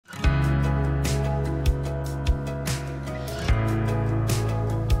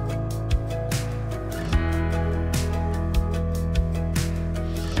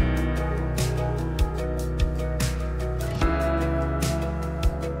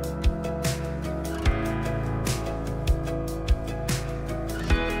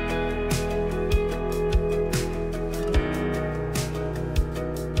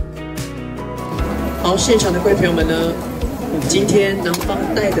好，现场的贵朋友们呢，今天男方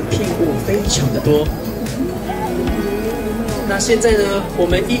带的聘物非常的多。那现在呢，我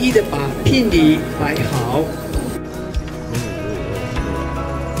们一一的把聘礼摆好。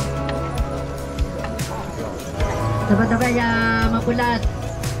Dapat ya mabulat.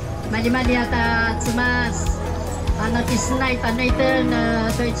 Mali-mali ata semas. Anak isnai tanai ten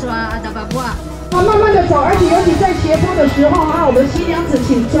对抓ada babua。慢慢的走，而且尤其在斜坡的时候啊，我们新娘子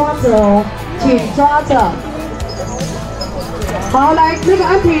请抓着哦，请抓着。好，来那个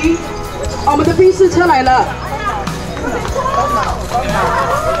安婷，我们的宾士车来了。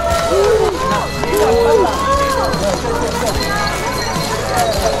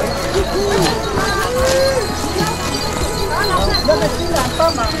那个新郎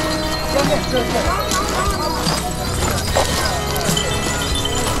帮忙，下面这边。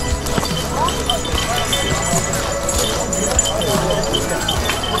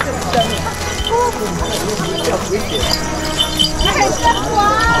要危险！太辛苦了，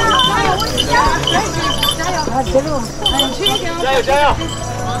加油！加油！啊，前路，加油！加油！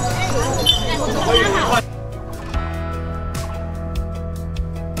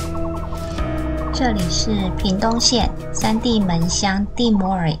这里是屏东县三地门乡地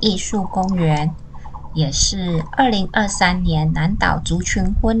磨儿艺术公园，也是2023年南岛族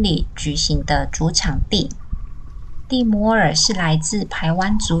群婚礼举行的主场地。地磨儿是来自排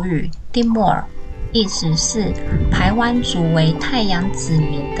湾族语地磨儿，意思是排湾族为太阳子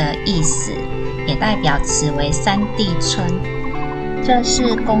民的意思，也代表此为三地村。这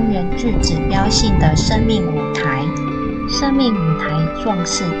是公园具指标性的生命舞台，生命舞台壮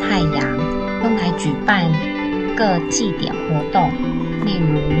士太阳，用来举办各祭典活动，例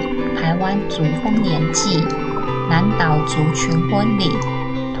如排湾族丰年祭、南岛族群婚礼、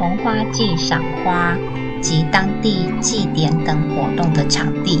桐花季赏花及当地祭典等活动的场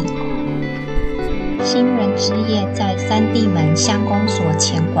地。新人之夜在三地门乡公所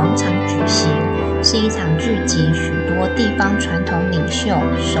前广场举行，是一场聚集许多地方传统领袖、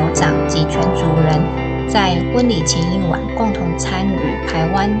首长及全族人在婚礼前一晚共同参与排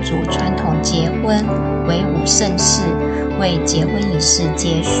湾族传统结婚围舞盛事，为结婚仪式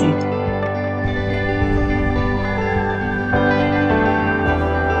接续。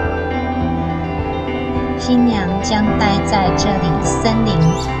新娘将待在这里森林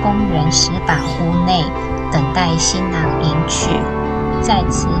公园石板屋内，等待新郎迎娶，在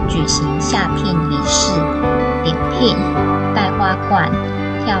此举行下聘仪式、点聘、戴花冠、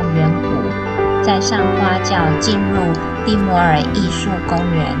跳圆舞，再上花轿进入地磨儿艺术公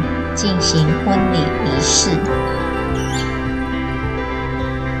园进行婚礼仪式。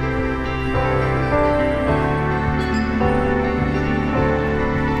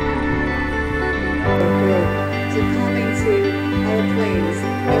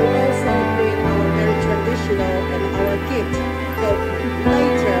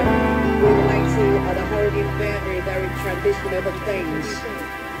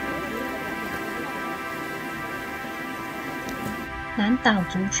南岛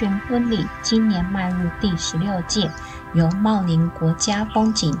族群婚礼今年迈入第16届，由茂林国家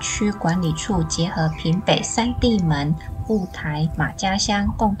风景区管理处结合屏北三地门、雾台、马家乡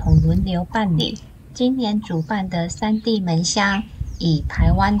共同轮流办理。今年主办的三地门乡以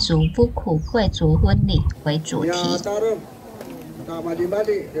排湾族富苦贵族婚礼为主题。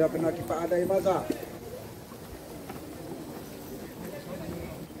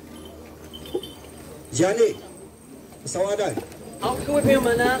好，各位朋友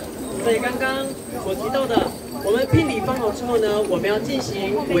们呢，在刚刚所提到的，我们聘礼放好之后呢，我们要进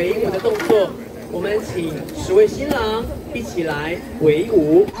行围舞的动作。我们请10位新郎一起来围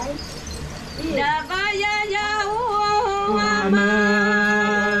舞。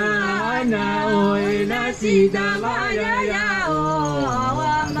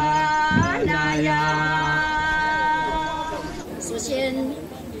首先，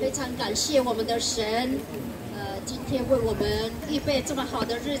非常感谢我们的神。今天为我们预备这么好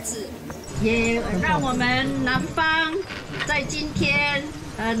的日子，也让我们南方在今天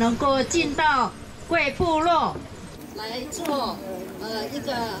能够进到贵部落来做一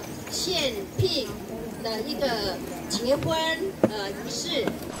个献聘的一个结婚仪式。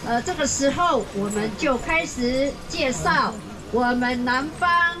这个时候我们就开始介绍我们南方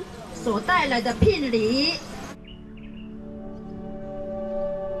所带来的聘礼。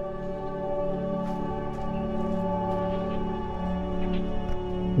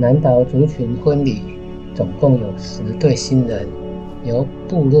南岛族群婚礼总共有10对新人，由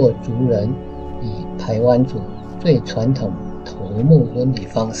部落族人以排湾族最传统头目婚礼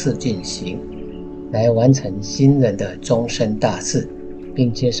方式进行，来完成新人的终身大事，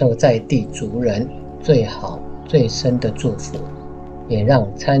并接受在地族人最好最深的祝福，也让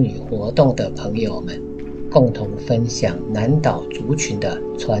参与活动的朋友们共同分享南岛族群的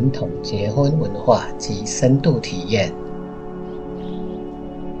传统结婚文化及深度体验。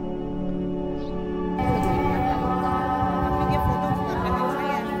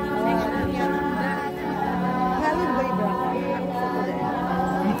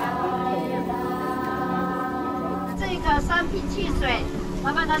3瓶汽水，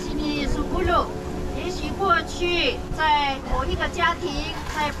麻烦他心里数不入。也许过去在某一个家庭，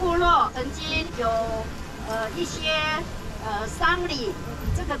在部落曾经有一些丧礼，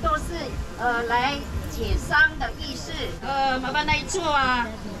这个都是来解丧的仪式。麻烦来做啊，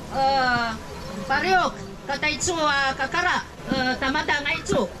把六个来做啊，卡卡啦，大妈当来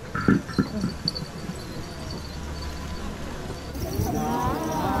做。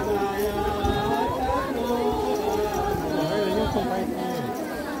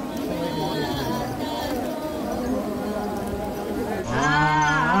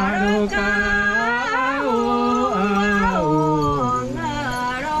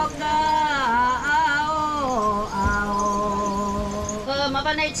麻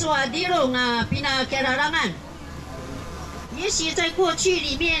烦来做啊，地龙啊，比那给他让岸。也许在过去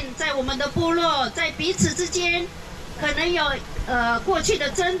里面，在我们的部落，在彼此之间，可能有过去的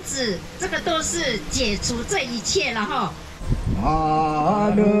争执，这个都是解除这一切了哈。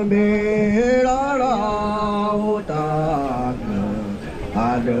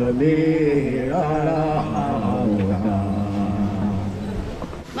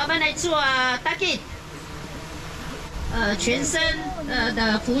麻烦来做啊，大吉。全身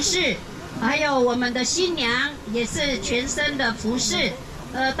的服饰，还有我们的新娘也是全身的服饰。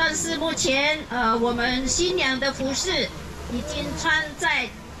但是目前我们新娘的服饰已经穿在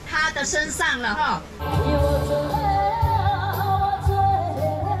她的身上了哈。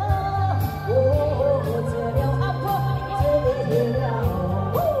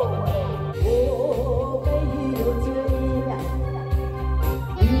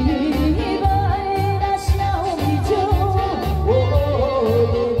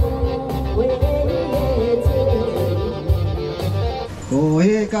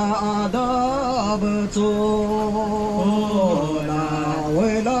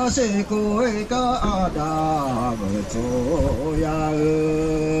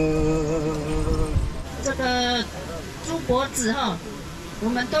这个猪脖子哈，我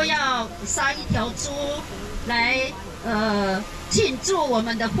们都要杀一条猪来庆祝我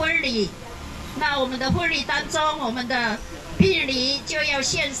们的婚礼。那我们的婚礼当中，我们的聘礼就要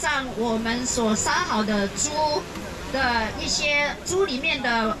献上我们所杀好的猪的一些猪里面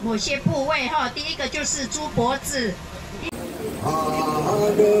的某些部位哈。第一个就是猪脖子。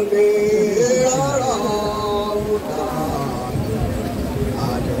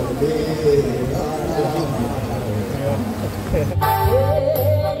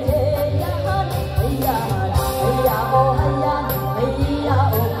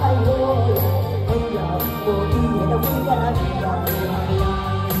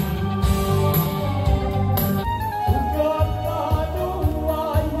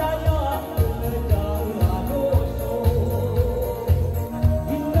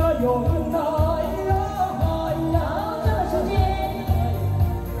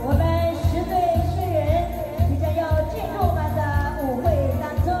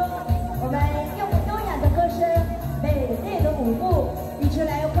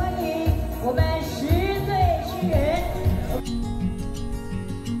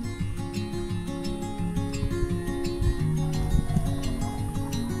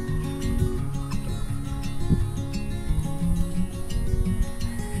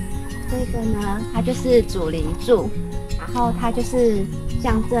这个呢，它就是主灵柱，然后它就是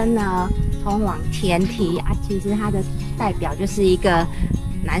象征呢通往天梯啊。其实它的代表就是一个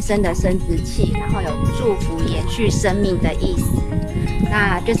男生的生殖器，然后有祝福延续生命的意思。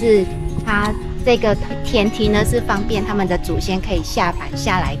那就是它这个天梯呢，是方便他们的祖先可以下凡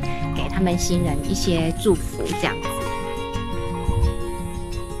下来，给他们新人一些祝福这样子。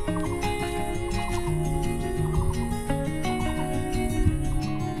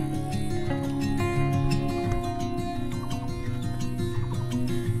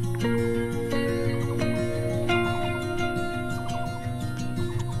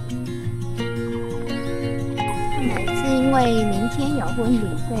因为明天有婚礼，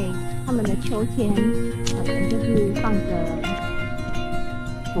所以他们的秋千可能就是放着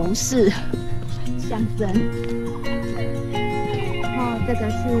服饰象征。然后这个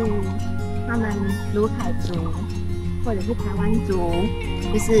是他们鲁凯族或者是排湾族，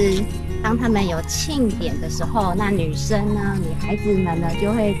就是当他们有庆典的时候，那女生呢，女孩子们呢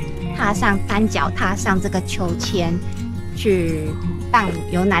就会单脚踏上这个秋千，去荡，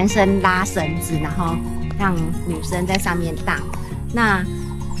由男生拉绳子，然后让女生在上面荡。那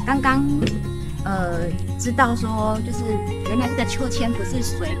刚刚知道说，就是原来这个秋千不是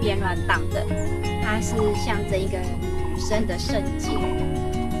随便乱荡的，它是象征一个女生的圣洁。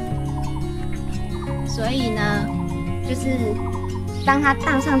所以呢，就是当它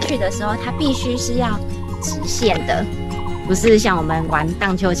荡上去的时候，它必须是要直线的，不是像我们玩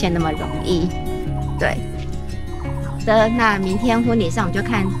荡秋千那么容易。对，好的，那明天婚礼上我们就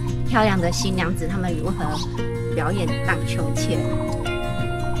看漂亮的新娘子她们如何表演荡秋千。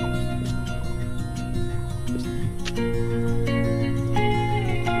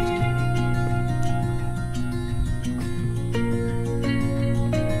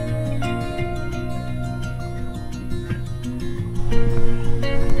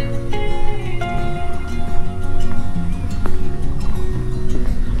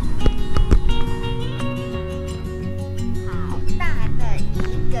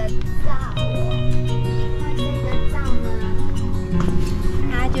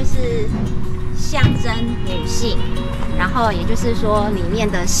象征女性，然后也就是说里面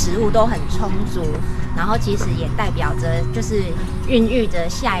的食物都很充足，然后其实也代表着就是孕育着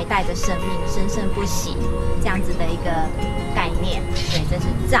下一代的生命生生不息这样子的一个概念。对，这是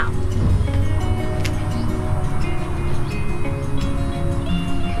灶。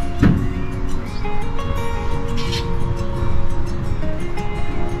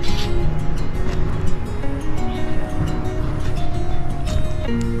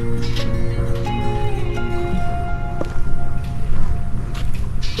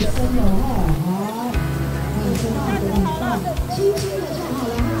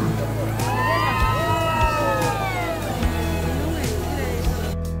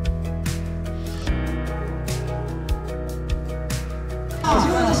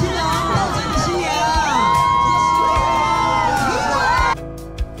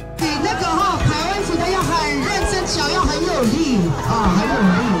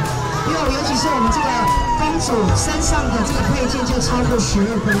身上的这个配件就超过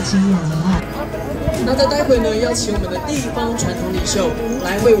12公斤了哈。那在待会呢，邀请我们的地方传统领袖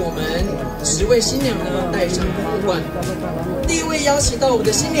来为我们10位新娘呢戴上花冠。第一位邀请到我们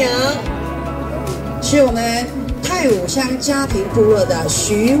的新娘，是我们太武乡家庭部落的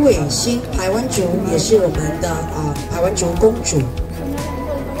徐伟欣排湾族，也是我们的排湾族公主。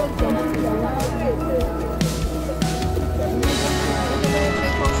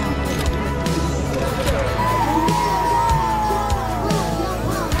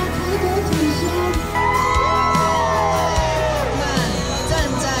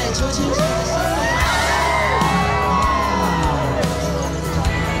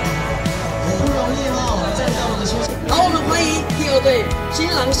对，新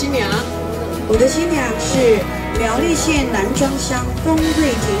郎新娘，我的新娘是苗栗县南庄乡丰瑞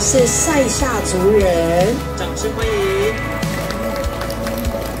亭市赛夏族人，掌声欢迎！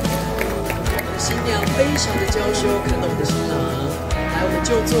我们的新娘非常的娇羞，看到我们的新郎，来，我们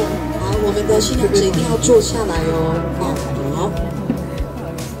就坐。好，我们的新娘子一定要坐下来哦。好。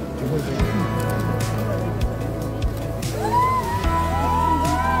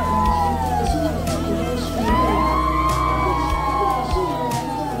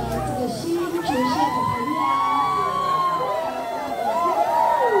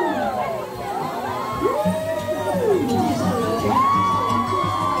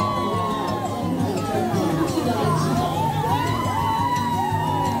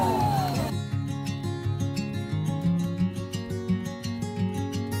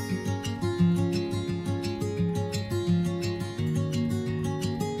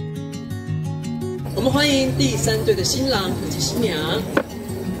我们欢迎第3对的新郎以及新娘。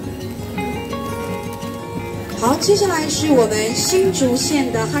好，接下来是我们新竹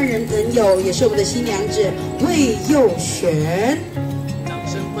县的汉人朋友，也是我们的新娘子魏佑璇，掌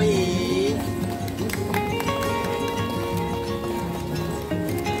声欢迎。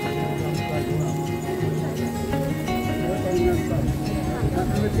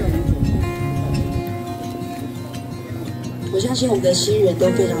我相信我们的新人都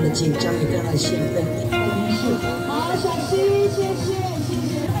非常的紧张，也非常的兴奋。好，小溪，谢谢。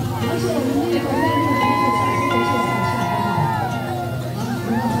而且我们那个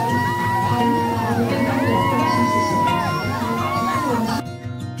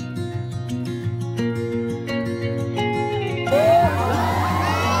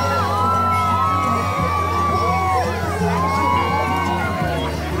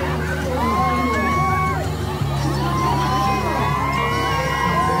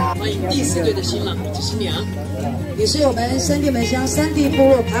欢迎第4对的新郎以及新娘。也是我们三地门乡三地部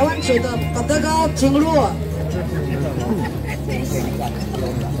落排湾族的把德高经络。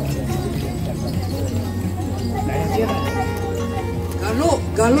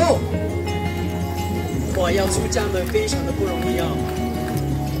赶路！哇，要出家门非常的不容易哦。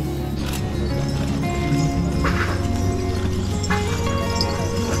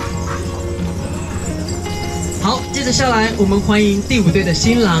好，接着下来，我们欢迎第5队的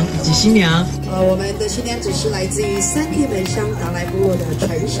新郎以及新娘。我们的新娘子是来自于三地门乡达来部落的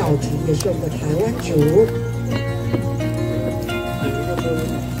陈小婷，也是我们的排湾族。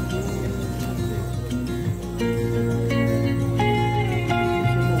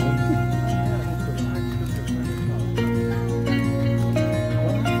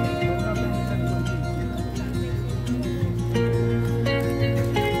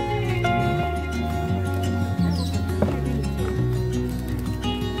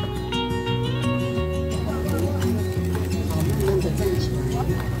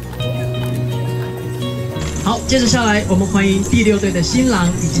好，接着下来，我们欢迎第6队的新郎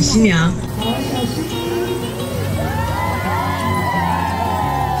以及新娘。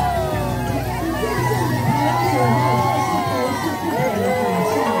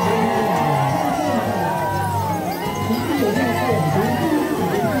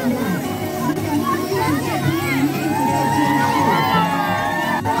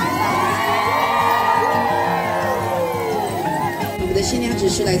新娘子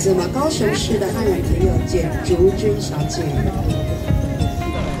是来自我们高雄市的汉人朋友简竹君小姐。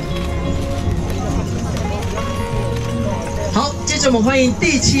好，接着我们欢迎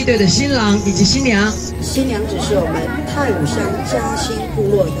第7队的新郎以及新娘。新娘子是我们泰武乡嘉兴部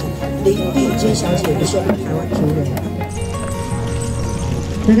落的林碧君小姐，也是我们台湾族人。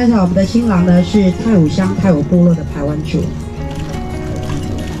那刚才我们的新郎呢是泰武乡泰武部落的排湾族。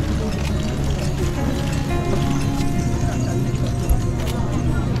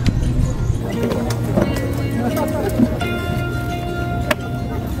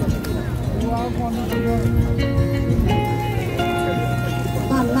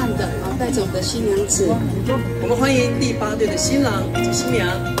慢慢的，带着我们的新娘子，我们欢迎第8队的新郎以及新娘，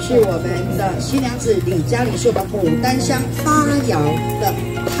是我们的新娘子李嘉玲，是我们牡丹乡八窑的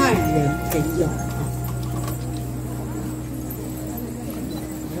汉人朋友。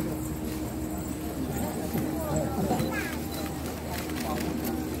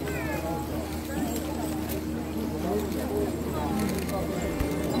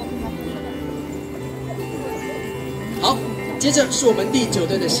好，接着是我们第9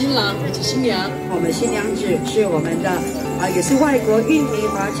队的新郎以及新娘。我们新娘子是我们的也是外国印尼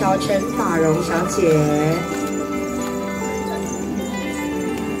华侨陈法荣小姐。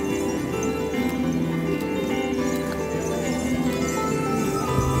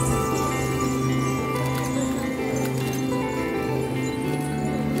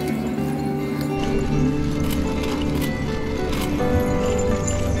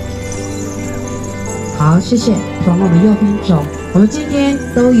好，谢谢。从我们右边走，我们今天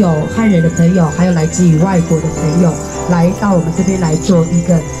都有汉人的朋友，还有来自于外国的朋友，来到我们这边来做一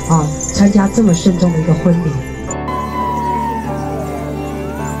个参加这么慎重的一个婚礼。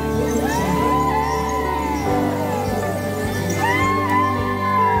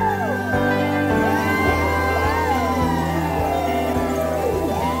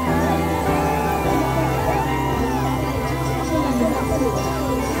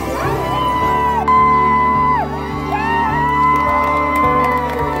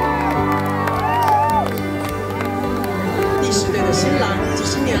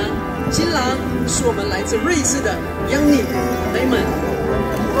新郎是我们来自瑞士的杨宁雷门。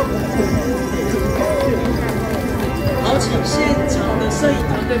好，请现场的摄影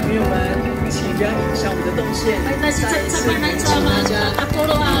团队朋友们，请不要影响我们的动线。再一次请大家，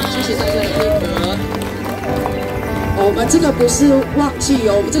谢谢大家的配合。我们这个不是忘记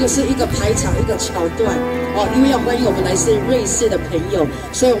哦，我们这个是一个排场一个桥段哦，因为要欢迎我们来自瑞士的朋友，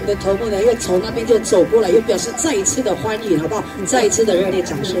所以我们的头目呢又从那边就走过来，又表示再一次的欢迎，好不好？再一次的热烈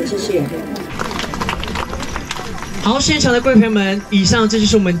掌声，谢谢。好，现场的各位朋友们，以上这就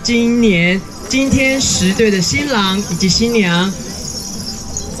是我们今天10对的新郎以及新娘。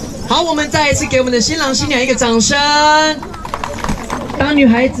好，我们再一次给我们的新郎新娘一个掌声。当女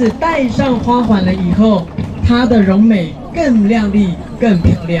孩子戴上花环了以后，她的容美更亮丽、更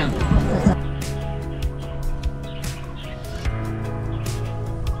漂亮。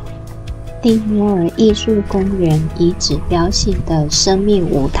地摩尔艺术公园以指标性的生命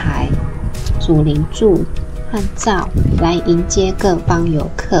舞台、祖灵柱和灶来迎接各方游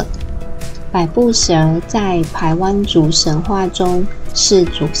客。百步蛇在排湾族神话中是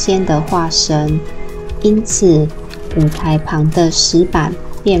祖先的化身，因此舞台旁的石板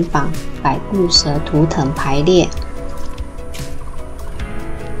便仿百步蛇图腾排列。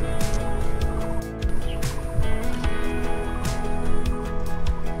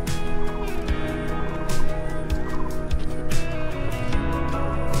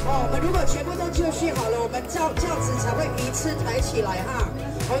我们如果全部都就绪好了，我们轿子才会一次抬起来哈。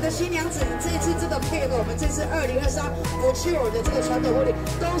我们的新娘子这一次真的配合我们这次2023福气尔的这个传统婚礼，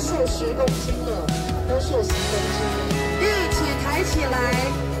都瘦10公斤了，都瘦10公斤，一起抬起来。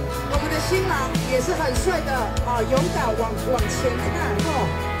我们的新郎也是很帅的啊，勇敢往前看哦。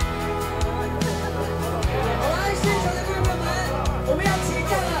好来，现场的贵宾们，我们要起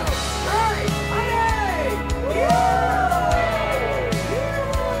驾了，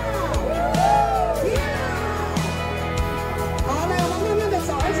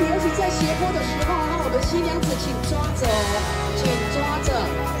在斜坡的时候，我们新娘子请抓着，请抓着。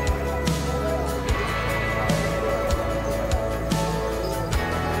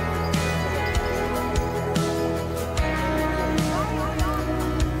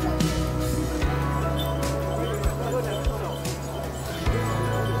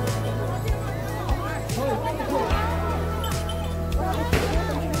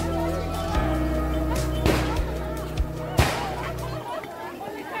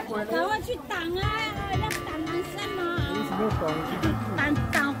台湾去挡啊，要挡男生嘛，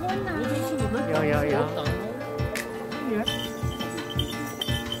挡婚啊，有。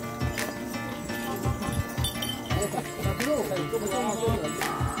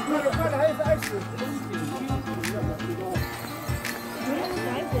快来，S。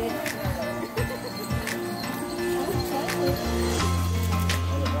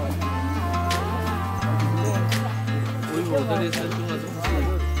我这里成功了，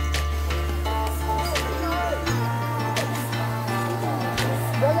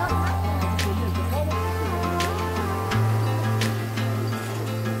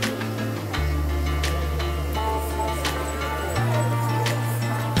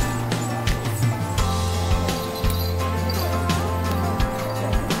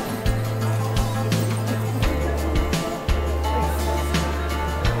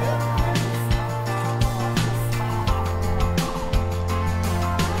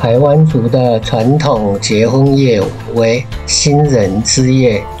排湾族的传统结婚夜舞为新人之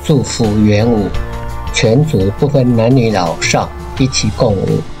夜祝福圆舞，全族不分男女老少一起共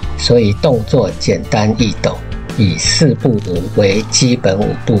舞，所以动作简单易懂，以4步舞为基本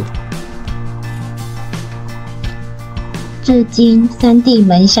舞步。至今三地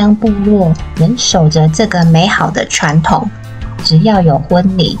门乡部落仍守着这个美好的传统，只要有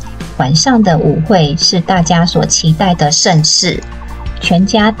婚礼，晚上的舞会是大家所期待的盛事。全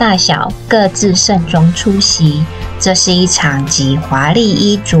家大小各自盛装出席，这是一场集华丽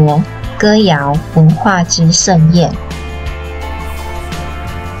衣着、歌谣、文化之盛宴。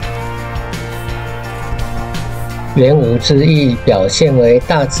圆舞之意表现为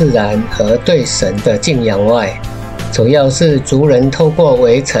大自然和对神的敬仰外，主要是族人透过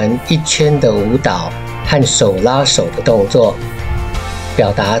围成一圈的舞蹈和手拉手的动作，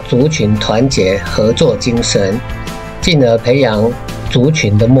表达族群团结合作精神，进而培养族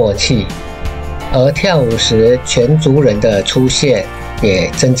群的默契，而跳舞时全族人的出现，也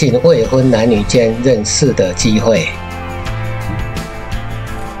增进未婚男女间认识的机会。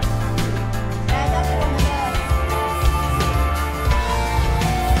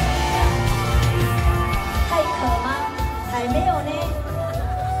还渴吗？还没有呢，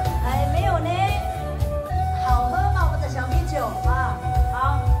还没有呢。好喝吗？我们的小米酒啊，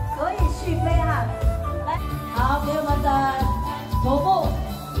好，可以续杯哈。来，好，给我们的头部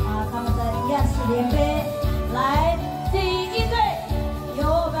啊，他们的一样是连杯。来，第一队由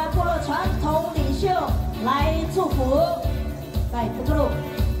我们部落传统领袖来祝福，来不路，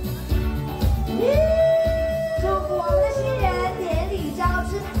祝福我们的新人典礼交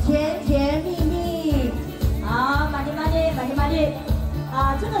织，甜甜蜜蜜。好，慢点，慢点，慢点，慢点。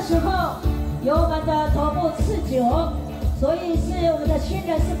啊，这个时候由我们的头部赐酒，所以是我们的新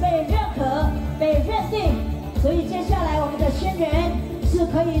人是被认可、被认定。所以接下来我们的新人是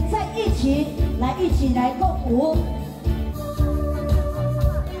可以在一起来共舞。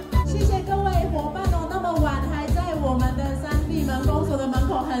谢谢各位伙伴哦，那么晚还在我们的三地门公所的门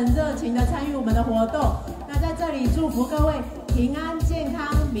口很热情的参与我们的活动。那在这里祝福各位平安健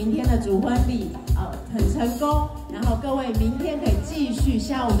康，明天的主婚礼很成功，然后各位明天可以继续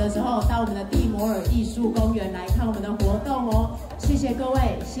下午的时候到我们的地摩尔艺术公园来看我们的活动哦。谢谢各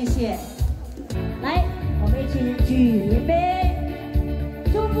位，谢谢。来，我们一起举连杯，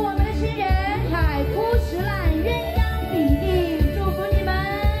祝福我们的新人海枯石烂，鸳鸯比翼，祝福你们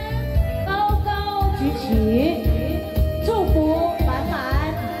高高举起。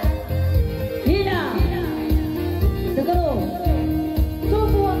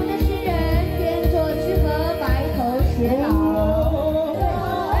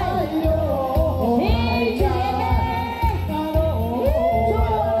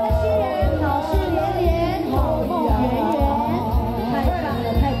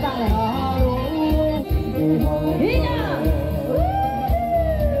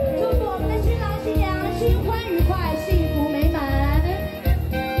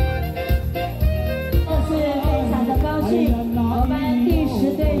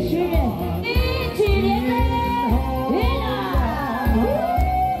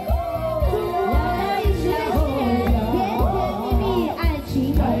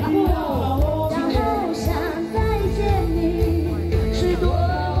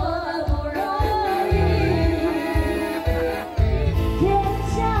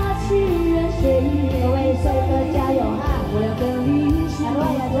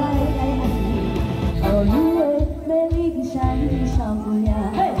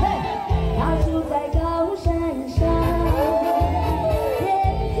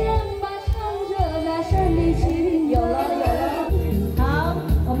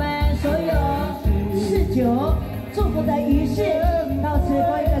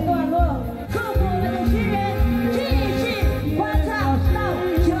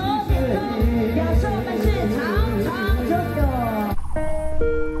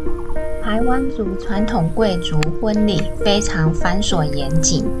湾族传统贵族婚礼非常繁琐严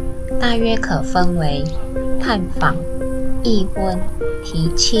谨，大约可分为探访、议婚、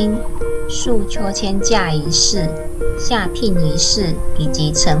提亲、诉秋千架仪式、下聘仪式以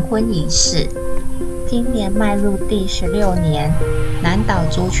及成婚仪式。今年迈入第16年，南岛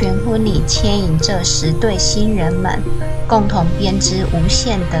族群婚礼牵引这10对新人们，共同编织无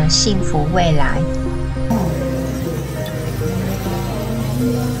限的幸福未来。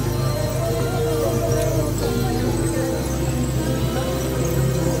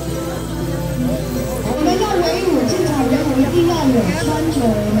我们要围舞，进场围舞一定要有穿着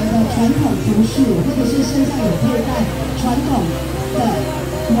我们的传统服饰，或者是身上有佩戴传统的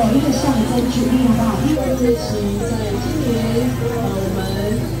某一个象征，举例哈。日期在今年，我们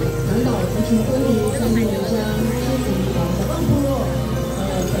南岛族群婚礼3地门乡支持台湾部落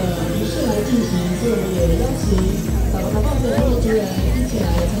的仪式来进行，所以我们也邀请台湾的族人一起来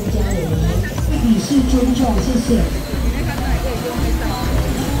参加我们以示尊重，谢谢。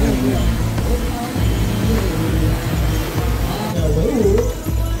围舞。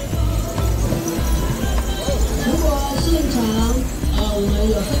如果现场我们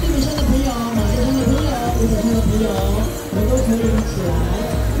有3地门乡的朋友、马家乡的朋友、五甲乡的朋友，我们都可以一起来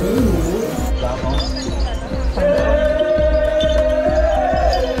围舞。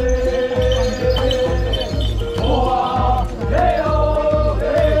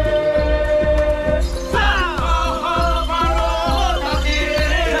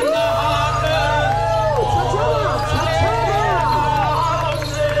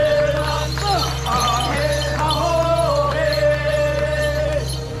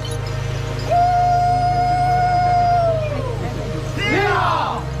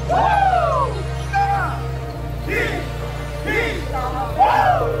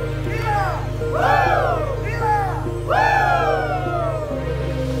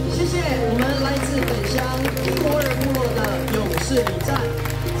谢谢我们来自本乡地磨儿部落的勇士礼赞。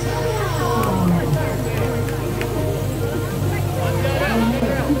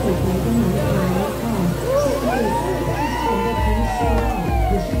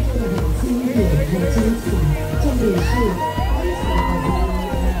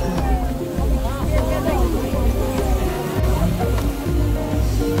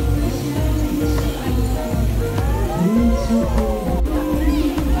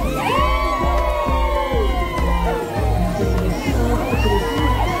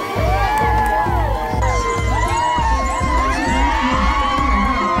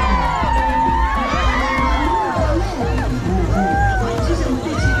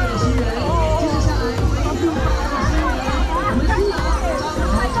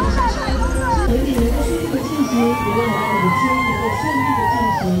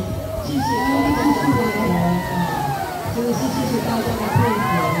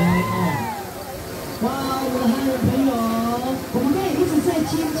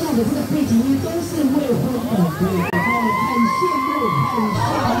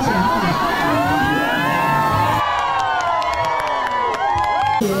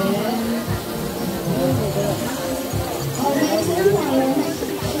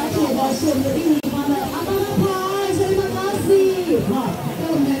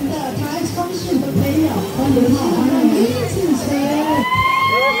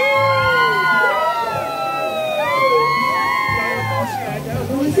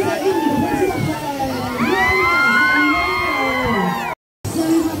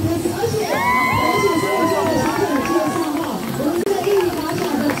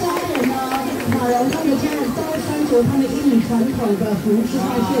他们印尼传统的服饰和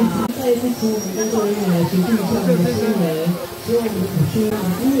线条，在支持我们工作人员来决定一下我们的新人，希望我们的子孙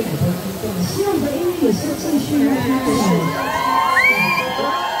永远都激动，希望我们的音乐也是继续让他们。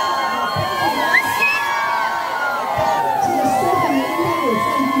这个7年应该有在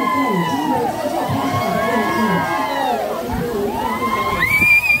地过，今天在这开场的位置。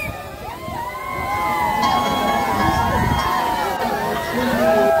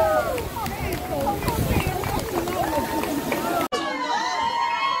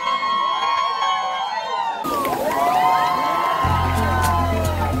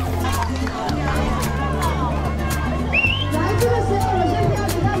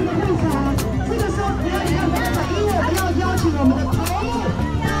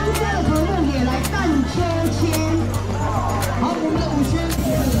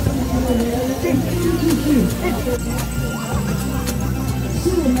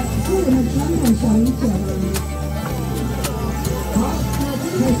是我们传统小米酒啊。好，那这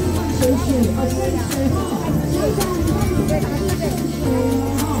个是换水水，盛水哈，现在你看这个是盛水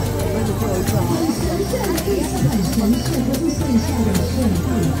哈，很神圣的意思，很神圣，不是剩下的剩。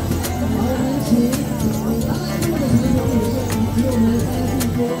好。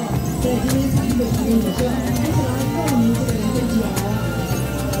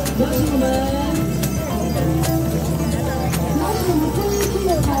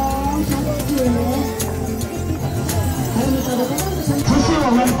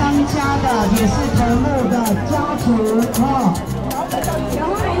的也是头目的家族哦，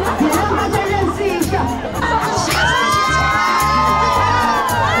也让大家认识一下。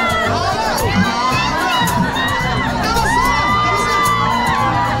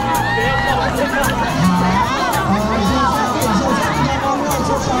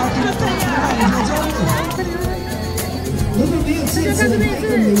如果没有这次的一个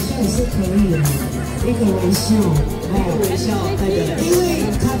微笑也是可以的，一个微笑，微笑代表，因为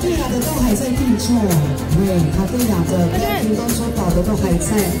卡地亚的都还在定做，对，卡地亚的跟屏东所岛的都还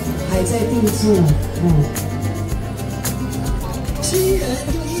在定做，新人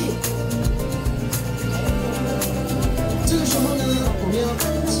入役，这个时候呢，我们要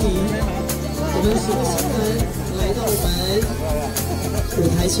请我们所有新人来到我们舞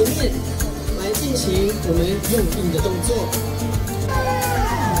台前面。来进行我们用印的动作。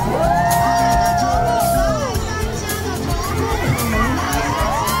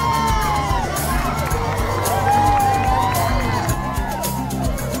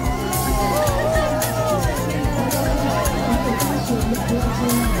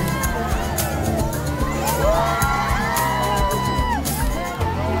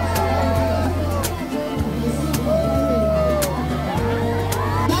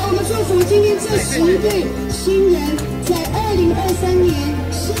今天这10对新人在2023年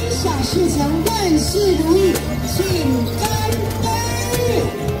心想事成，万事如意，请干杯！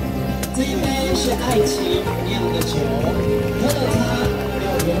这一杯是爱情酿的酒，喝了它要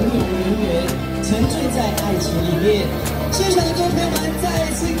永永远远沉醉在爱情里面。现场的各位朋友们，再一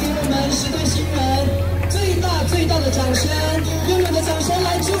次给我们10对新人最大的掌声，用我们的掌声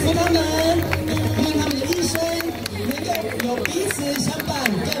来祝福他们，愿他们的一生能够有彼此相伴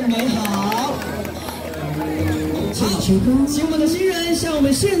更美好。请我们的新人向我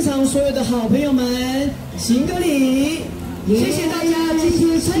们现场所有的好朋友们行个礼，谢谢大家今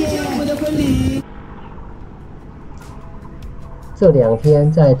天参加我们的婚礼。这2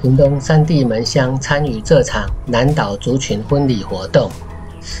天在屏东三地门乡参与这场南岛族群婚礼活动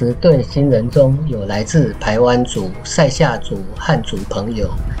，10对新人中有来自排湾族、塞夏族、汉族朋友，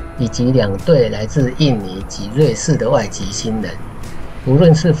以及2对来自印尼及瑞士的外籍新人。无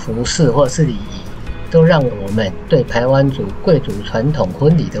论是服饰或是礼仪，都让我们对排湾族贵族传统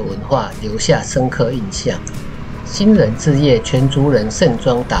婚礼的文化留下深刻印象。新人之夜全族人盛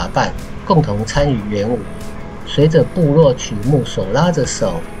装打扮共同参与圆舞，随着部落曲目手拉着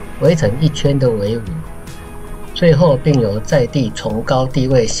手围成一圈的围舞，最后并由在地崇高地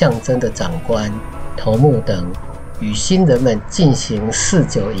位象征的长官、头目等与新人们进行赐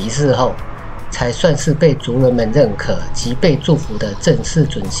酒仪式后，才算是被族人们认可及被祝福的正式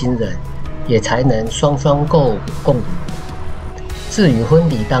准新人，也才能双双共舞。至于婚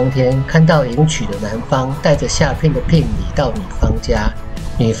礼当天，看到迎娶的男方带着下聘的聘礼到女方家，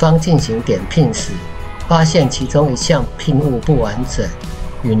女方进行点聘时，发现其中一项聘物不完整，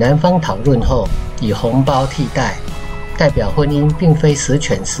与男方讨论后以红包替代，代表婚姻并非十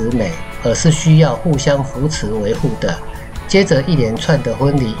全十美，而是需要互相扶持维护的。接着一连串的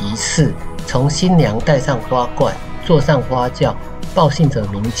婚礼仪式，从新娘戴上花冠，坐上花轿，报信者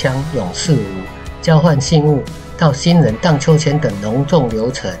鸣枪，勇士舞，交换信物到新人荡秋千等隆重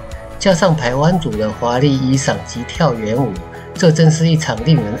流程，加上排湾族的华丽衣裳及跳圆舞，这真是一场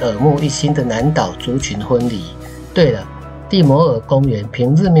令人耳目一新的南岛族群婚礼。对了，地磨儿公园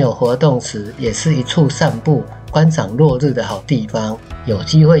平日没有活动时，也是一处散步、观赏落日的好地方。有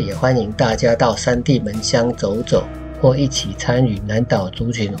机会也欢迎大家到三地门乡走走，或一起参与南岛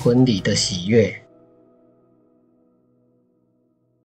族群婚礼的喜悦。